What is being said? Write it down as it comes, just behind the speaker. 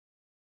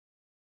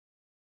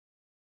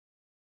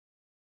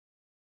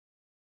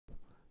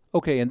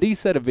Okay, in these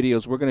set of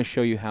videos, we're going to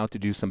show you how to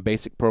do some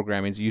basic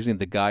programming using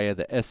the Gaia,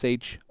 the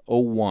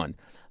SH-01.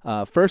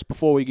 First,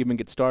 before we even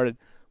get started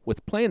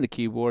with playing the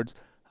keyboards,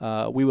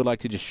 we would like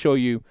to just show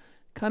you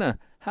kind of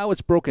how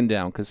it's broken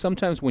down, because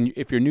sometimes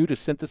if you're new to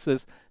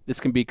synthesis,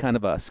 this can be kind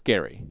of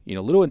scary, a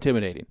little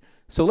intimidating.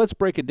 So let's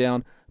break it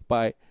down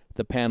by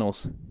the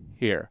panels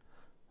here.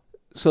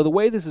 So the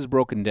way this is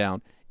broken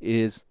down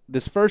is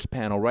this first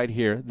panel right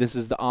here. This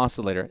is the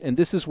oscillator, and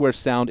this is where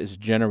sound is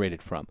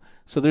generated from.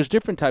 So there's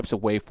different types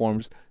of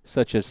waveforms,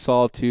 such as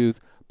sawtooth,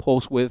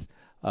 pulse width,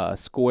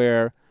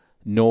 square,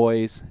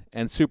 noise,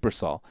 and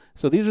supersaw.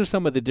 So these are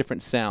some of the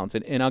different sounds,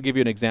 and I'll give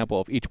you an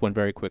example of each one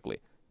very quickly.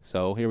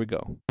 So here we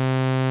go.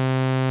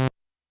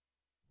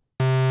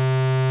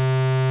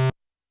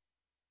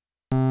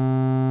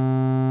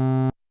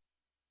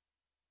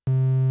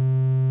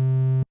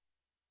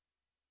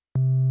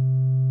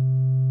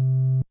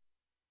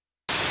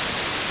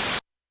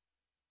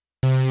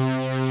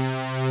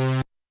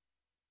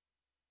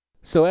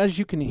 So as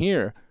you can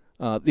hear,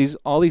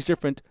 all these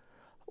different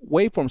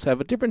waveforms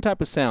have a different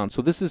type of sound.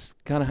 So this is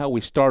kind of how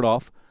we start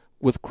off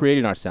with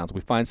creating our sounds.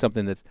 We find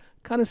something that's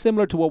kind of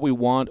similar to what we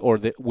want, or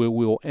that we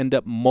will end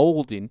up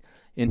molding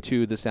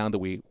into the sound that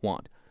we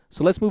want.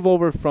 So let's move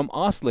over from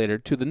oscillator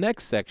to the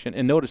next section,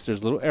 and notice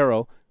there's a little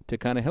arrow to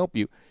kind of help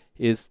you,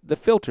 is the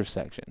filter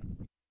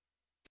section.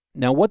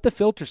 Now what the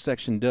filter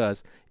section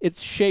does, it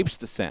shapes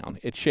the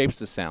sound. It shapes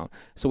the sound.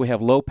 So we have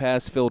low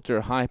pass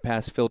filter, high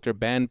pass filter,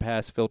 band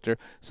pass filter.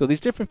 So these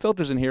different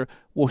filters in here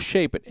will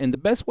shape it. And the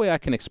best way I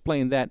can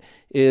explain that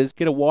is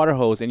get a water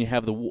hose, and you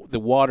have the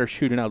water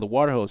shooting out of the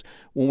water hose.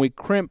 When we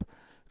crimp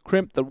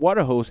the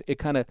water hose, it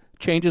kind of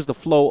changes the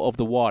flow of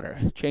the water.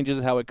 It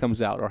changes how it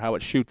comes out or how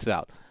it shoots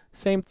out.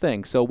 Same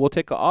thing. So we'll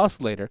take an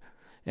oscillator,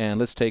 and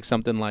let's take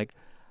something like,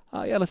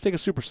 let's take a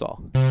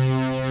supersaw.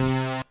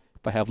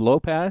 If I have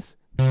low pass,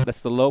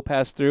 that's the low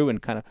pass through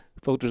and kind of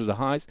filters the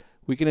highs.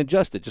 We can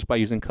adjust it just by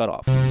using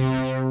cutoff.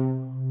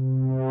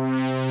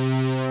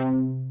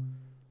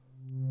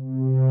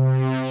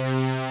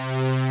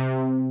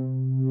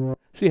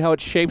 See how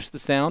it shapes the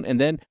sound? And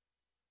then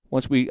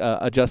once we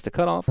adjust the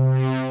cutoff, we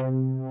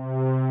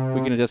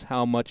can adjust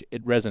how much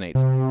it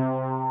resonates.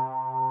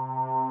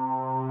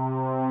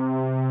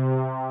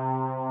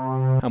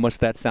 How much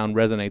that sound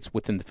resonates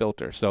within the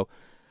filter. So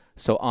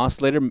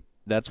oscillator,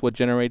 that's what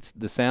generates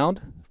the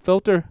sound.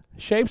 Filter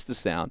shapes the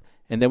sound.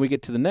 And then we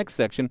get to the next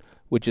section,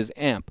 which is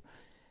amp.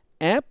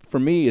 Amp, for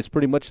me, is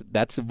pretty much,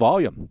 that's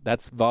volume.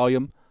 That's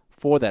volume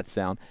for that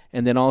sound.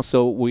 And then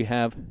also we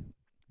have,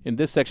 in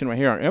this section right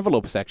here, our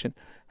envelope section,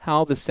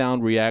 how the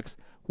sound reacts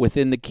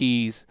within the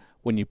keys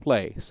when you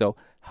play. So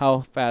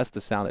how fast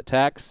the sound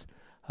attacks,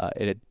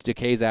 it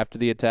decays after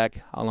the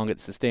attack, how long it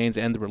sustains,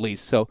 and the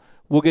release. So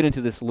we'll get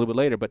into this a little bit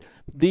later, but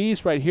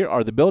these right here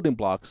are the building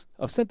blocks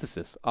of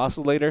synthesis: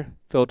 oscillator,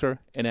 filter,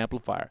 and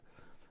amplifier.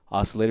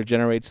 Oscillator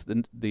generates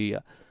the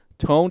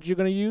tones you're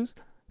going to use,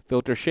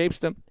 filter shapes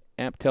them,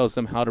 amp tells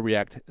them how to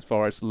react as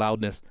far as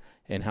loudness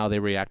and how they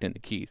react in the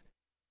keys.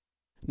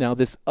 Now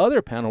this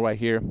other panel right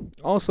here,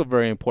 also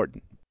very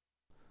important.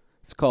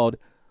 It's called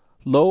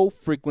low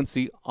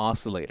frequency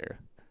oscillator.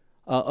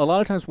 A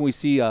lot of times when we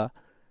see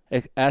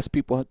ask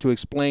people to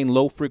explain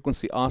low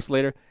frequency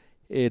oscillator,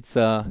 it's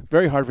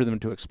very hard for them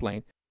to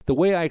explain. The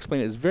way I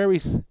explain it is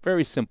very,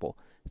 very simple.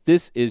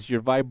 This is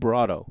your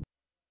vibrato.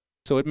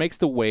 So it makes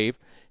the wave,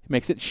 it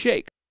makes it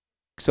shake.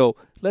 So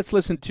let's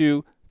listen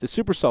to the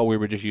supersaw we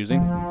were just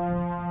using.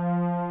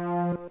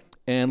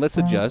 And let's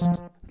adjust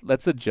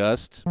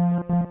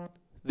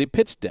the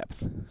pitch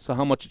depth, so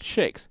how much it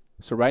shakes.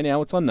 So right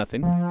now it's on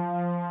nothing.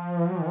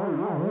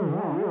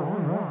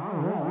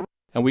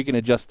 And we can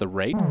adjust the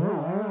rate.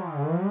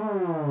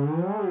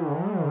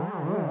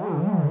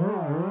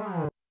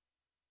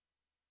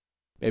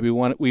 Maybe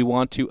we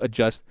want to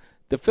adjust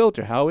the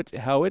filter, how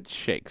it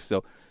shakes.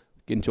 So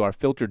get into our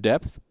filter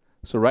depth.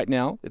 So right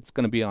now it's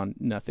going to be on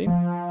nothing.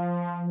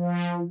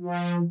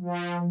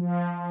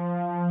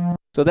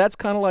 So that's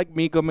kind of like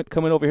me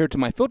coming over here to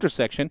my filter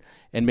section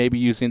and maybe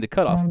using the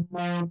cutoff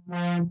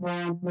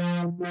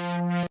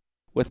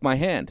with my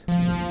hand.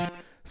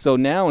 So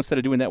now instead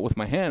of doing that with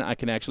my hand, I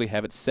can actually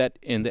have it set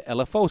in the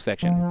LFO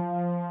section.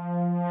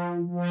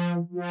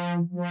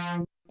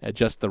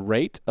 Adjust the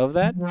rate of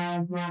that.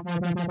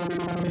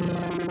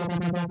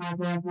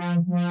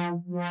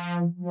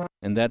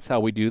 And that's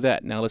how we do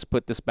that. Now let's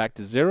put this back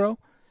to 0.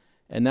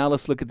 And now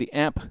let's look at the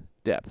amp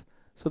depth.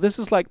 So this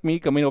is like me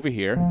coming over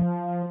here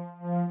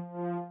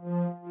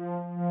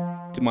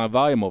to my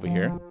volume over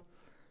here.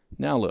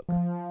 Now look.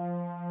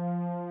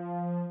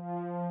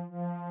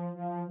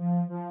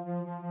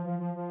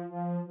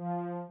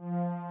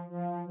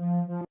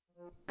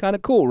 Kind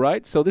of cool,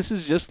 right? So this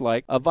is just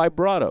like a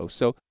vibrato.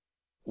 So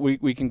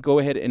we can go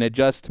ahead and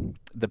adjust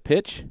the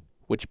pitch,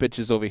 which pitch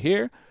is over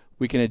here.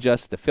 We can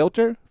adjust the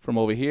filter from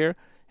over here,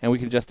 and we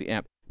can adjust the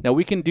amp. Now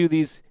we can do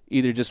these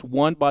either just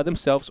one by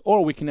themselves,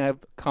 or we can have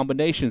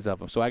combinations of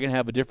them. So I can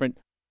have a different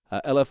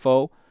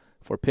LFO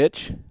for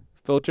pitch,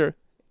 filter,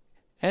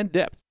 and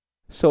depth.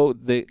 So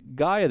the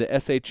Gaia, the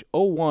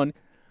SH-01,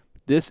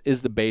 This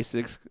is the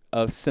basics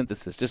of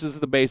synthesis. This is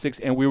the basics,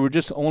 and we were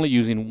just only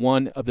using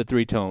one of the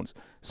 3 tones.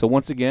 So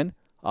once again,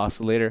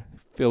 oscillator,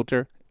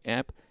 filter,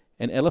 amp,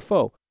 and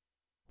LFO.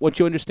 Once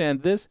you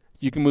understand this,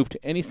 you can move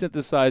to any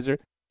synthesizer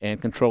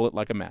and control it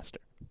like a master.